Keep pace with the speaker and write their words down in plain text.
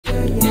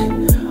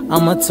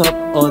I'm on top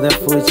of the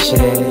food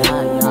chain.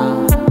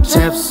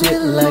 Trap sweet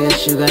like a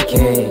sugar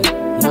cane.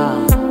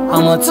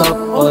 I'm on top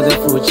of the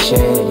food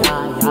chain.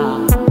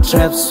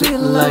 Trap sweet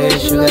like a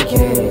sugar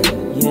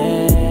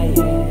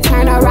cane.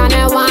 Turn around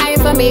and whine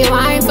for me,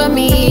 whine for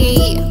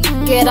me.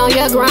 Get on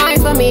your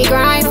grind for me,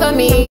 grind for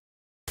me.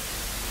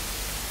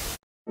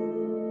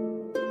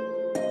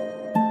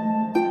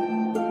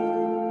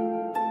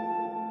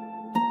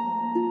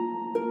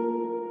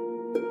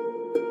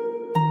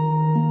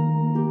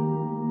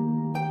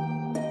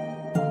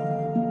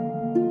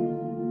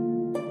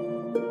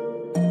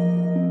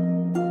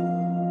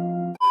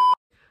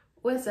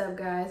 What's up,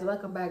 guys?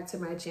 Welcome back to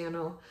my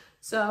channel.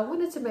 So I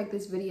wanted to make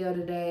this video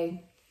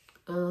today.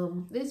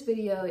 This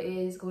video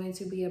is going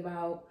to be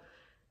about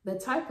the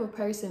type of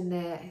person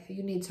that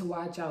you need to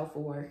watch out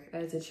for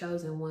as a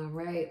chosen one,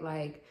 right?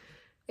 Like,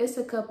 it's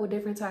a couple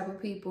different type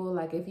of people.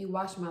 Like, if you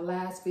watched my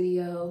last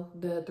video,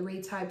 the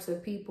 3 types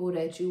of people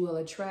that you will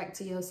attract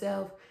to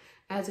yourself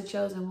as a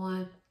chosen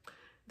one,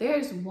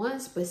 there's one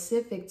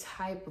specific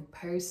type of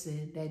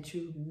person that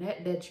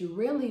you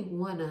really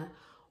want to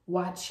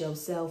watch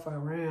yourself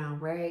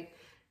around, right?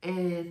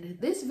 And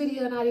this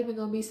video not even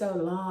gonna be so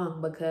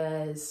long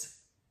because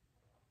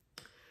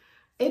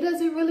it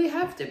doesn't really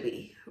have to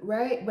be,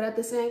 right? But at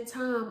the same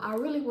time, I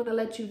really want to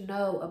let you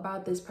know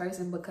about this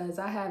person because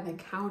I have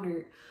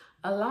encountered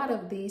a lot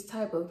of these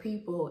type of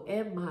people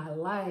in my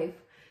life,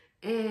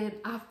 and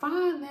I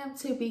find them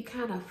to be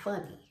kind of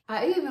funny.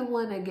 I even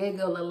want to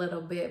giggle a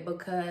little bit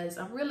because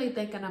I'm really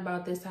thinking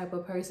about this type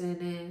of person,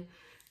 and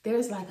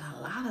there's like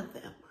a lot of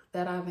them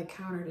that I've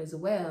encountered as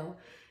well.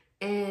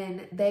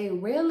 And they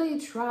really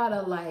try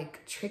to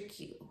like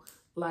trick you.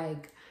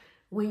 Like,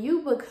 when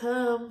you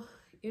become,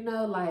 you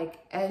know,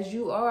 like as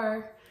you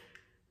are,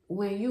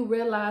 when you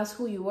realize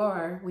who you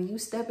are, when you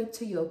step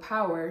into your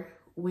power,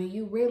 when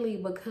you really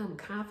become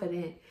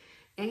confident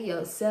in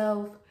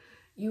yourself,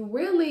 you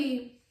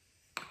really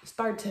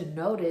start to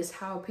notice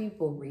how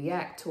people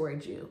react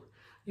towards you.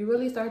 You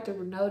really start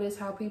to notice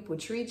how people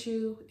treat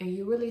you, and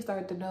you really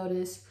start to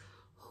notice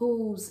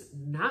who's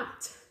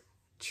not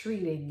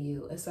treating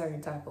you a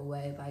certain type of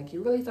way. Like,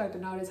 you really start to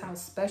notice how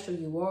special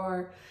you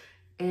are,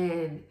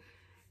 and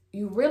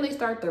you really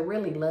start to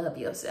really love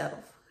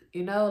yourself.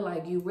 You know,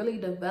 like, you really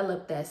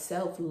develop that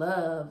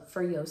self-love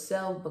for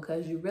yourself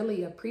because you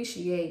really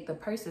appreciate the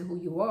person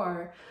who you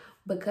are,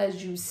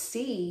 because you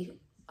see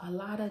a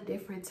lot of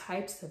different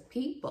types of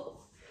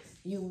people.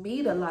 You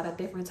meet a lot of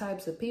different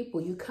types of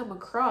people. You come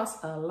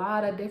across a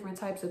lot of different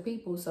types of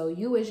people. So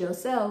you as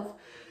yourself,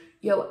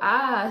 your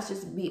eyes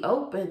just be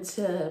open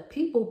to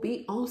people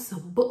be on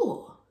some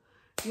bull.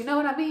 You know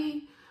what I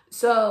mean?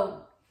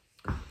 So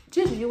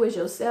just you as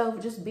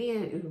yourself, just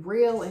being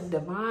real and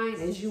divine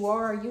as you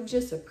are, you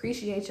just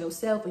appreciate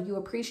yourself, and you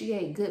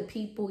appreciate good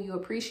people. You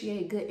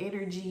appreciate good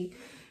energy,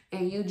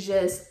 and you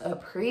just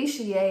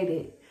appreciate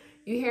it.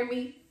 You hear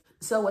me?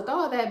 So with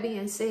all that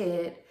being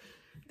said,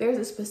 there's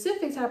a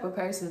specific type of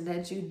person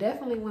that you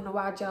definitely want to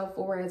watch out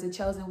for as a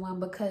chosen one,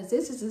 because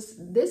this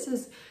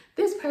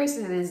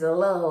person is a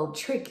little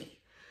tricky.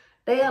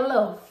 They a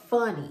little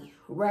funny,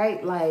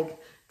 right? Like,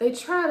 they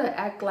try to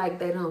act like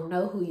they don't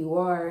know who you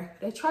are.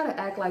 They try to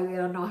act like they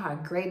don't know how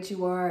great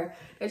you are.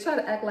 They try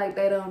to act like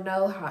they don't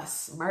know how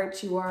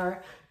smart you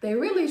are. They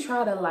really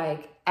try to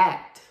like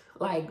act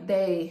like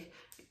they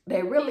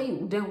really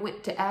didn't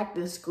went to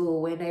acting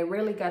school, and they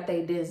really got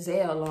their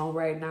Denzel on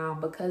right now,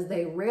 because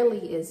they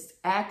really is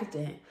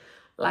acting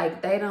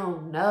like they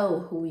don't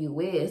know who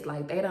you is,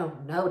 like they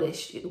don't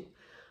notice you,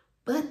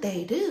 but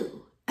they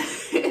do.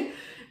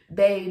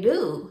 They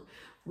do,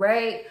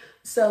 right?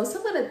 So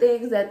some of the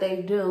things that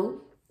they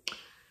do,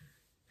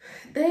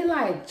 they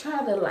like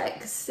try to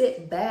like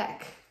sit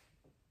back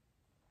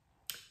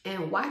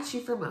and watch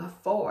you from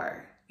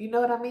afar. You know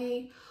what I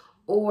mean?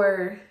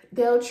 Or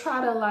they'll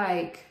try to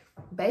like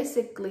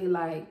basically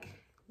like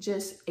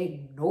just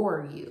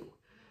ignore you,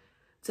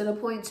 to the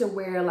point to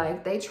where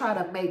like they try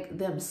to make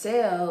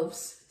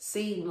themselves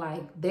seem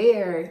like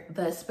they're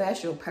the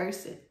special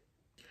person.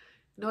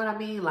 You know what I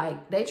mean?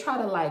 Like, they try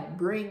to like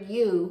bring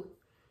you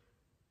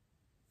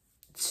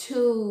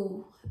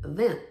to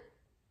them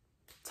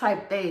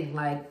type thing.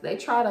 Like, they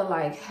try to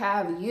like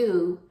have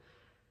you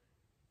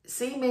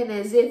seeming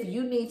as if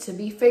you need to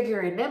be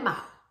figuring them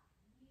out,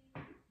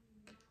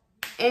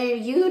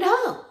 and you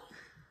don't.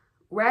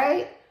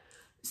 Right?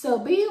 So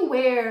be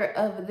aware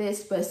of this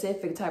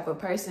specific type of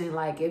person.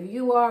 Like, if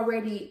you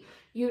already,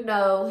 you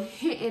know,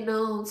 hitting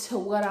on to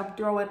what I'm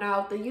throwing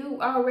out, then you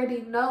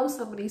already know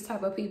some of these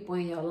type of people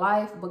in your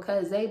life,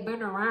 because they've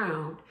been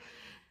around,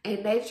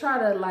 and they try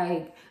to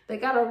like, they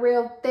got a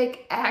real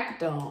thick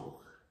act on.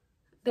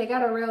 They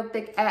got a real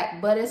thick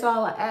act, but it's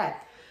all an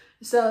act.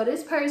 So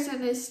this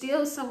person is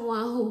still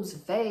someone who's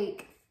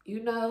fake,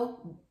 you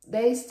know.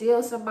 They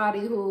still somebody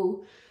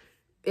who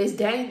is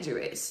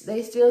dangerous.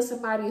 They still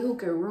somebody who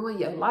can ruin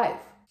your life.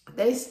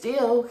 They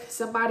still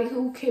somebody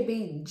who can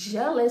be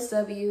jealous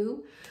of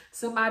you,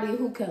 somebody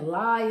who can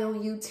lie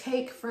on you,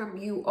 take from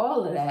you,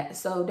 all of that.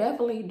 So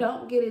definitely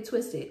don't get it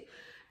twisted.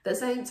 At the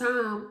same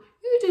time,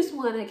 you just want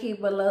want to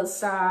keep a little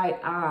side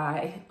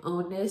eye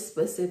on this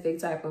specific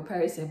type of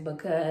person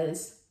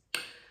because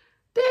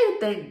they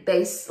think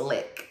they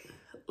slick.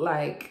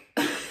 Like,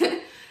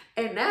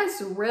 and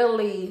that's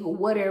really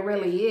what it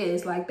really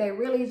is. Like, they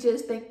really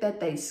just think that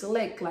they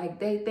slick. Like,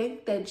 they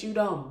think that you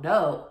don't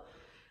know.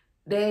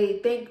 They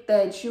think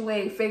that you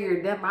ain't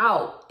figured them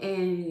out,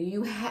 and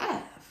you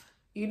have.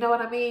 You know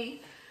what I mean?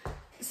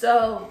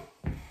 So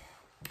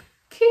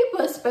keep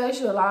a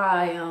special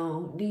eye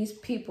on these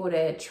people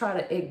that try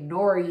to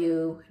ignore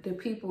you, the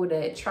people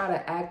that try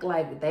to act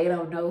like they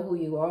don't know who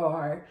you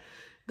are,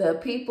 the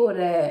people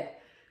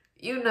that,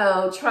 you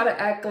know, try to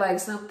act like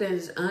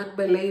something's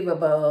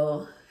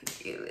unbelievable.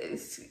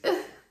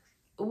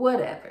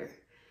 Whatever.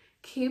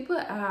 Keep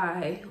an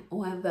eye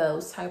on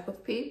those type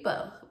of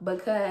people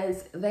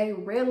because they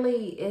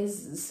really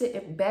is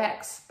sitting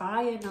back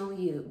spying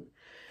on you.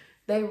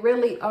 They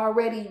really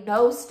already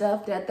know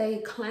stuff that they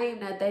claim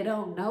that they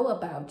don't know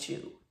about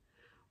you,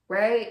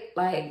 right?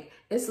 Like,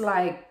 it's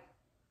like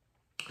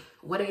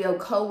one of your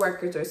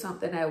coworkers or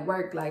something at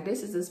work. Like,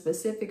 this is a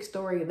specific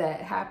story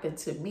that happened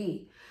to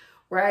me,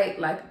 right?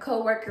 Like, a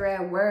coworker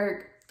at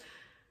work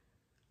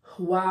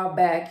a while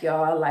back,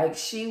 y'all, like,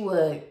 she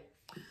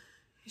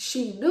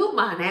knew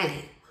my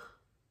name.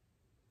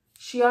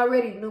 She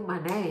already knew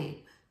my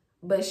name.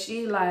 But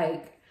she,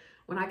 like,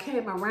 when I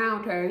came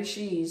around her,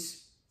 she's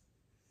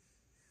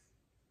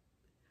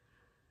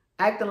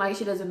acting like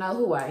she doesn't know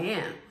who I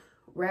am,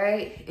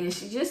 right? And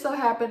she just so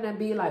happened to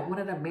be like one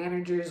of the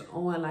managers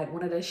on like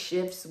one of the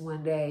shifts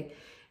one day.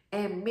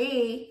 And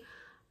me,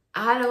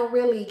 I don't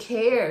really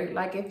care.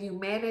 Like, if you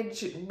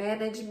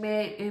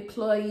management,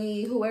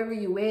 employee, whoever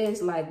you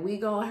is, like, we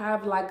gonna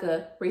have like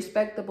a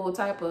respectable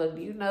type of,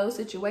 you know,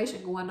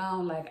 situation going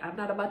on. Like, I'm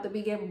not about to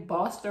be getting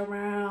bossed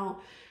around.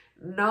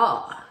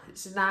 No,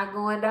 it's not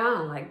going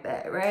down like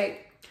that,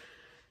 right?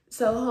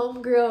 So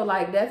homegirl,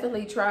 like,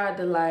 definitely tried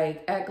to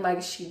like act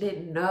like she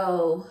didn't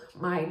know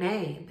my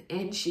name,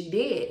 and she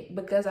did,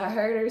 because I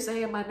heard her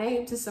saying my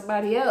name to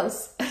somebody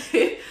else.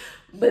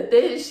 But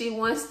then she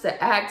wants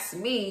to ask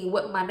me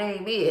what my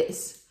name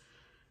is.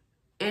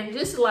 And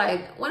just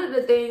like one of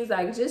the things,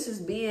 like, just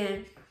as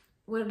being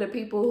one of the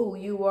people who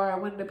you are,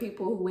 one of the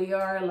people who we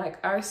are, like,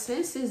 our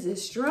senses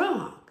is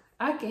strong.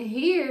 I can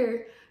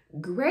hear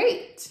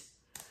great.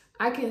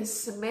 I can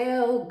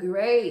smell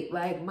great.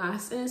 Like, my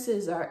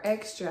senses are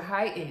extra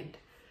heightened.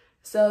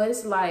 So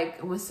it's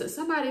like when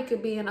somebody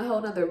could be in a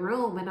whole nother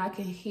room and I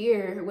can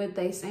hear what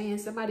they saying.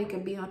 Somebody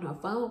could be on a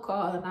phone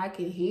call and I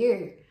can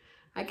hear,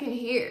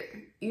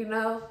 you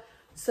know?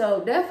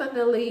 So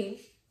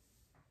definitely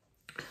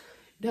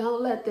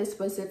don't let this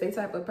specific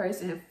type of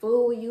person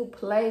fool you,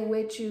 play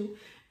with you,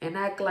 and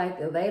act like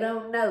they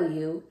don't know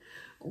you.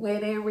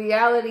 When in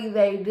reality,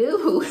 they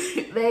do.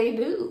 They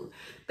do.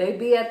 They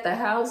be at the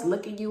house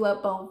looking you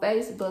up on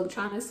Facebook,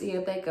 trying to see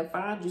if they could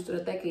find you so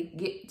that they could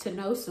get to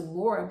know some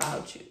more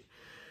about you.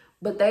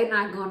 But they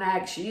not going to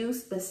ask you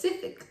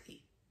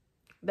specifically.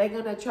 They're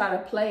going to try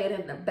to play it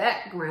in the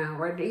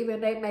background, or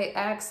even they may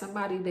ask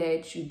somebody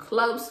that you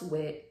close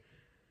with,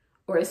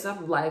 or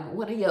some like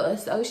one of your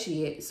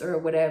associates or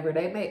whatever.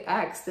 They may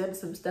ask them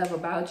some stuff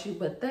about you,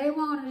 but they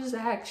won't just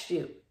ask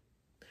you.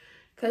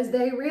 Because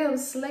they real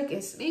slick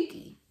and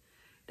sneaky.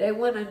 They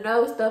want to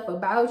know stuff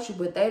about you,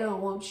 but they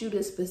don't want you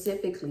to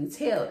specifically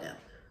tell them.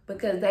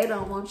 Because they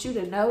don't want you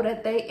to know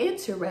that they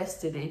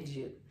interested in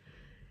you.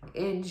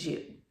 In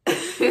you.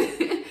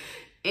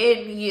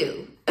 In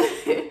you.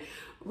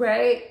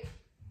 Right?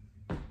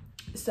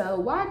 So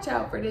watch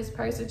out for this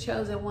person,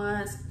 chosen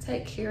ones.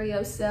 Take care of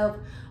yourself.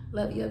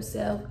 Love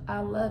yourself. I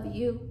love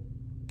you.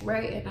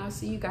 Right? And I'll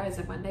see you guys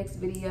in my next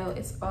video.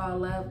 It's all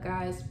love,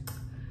 guys.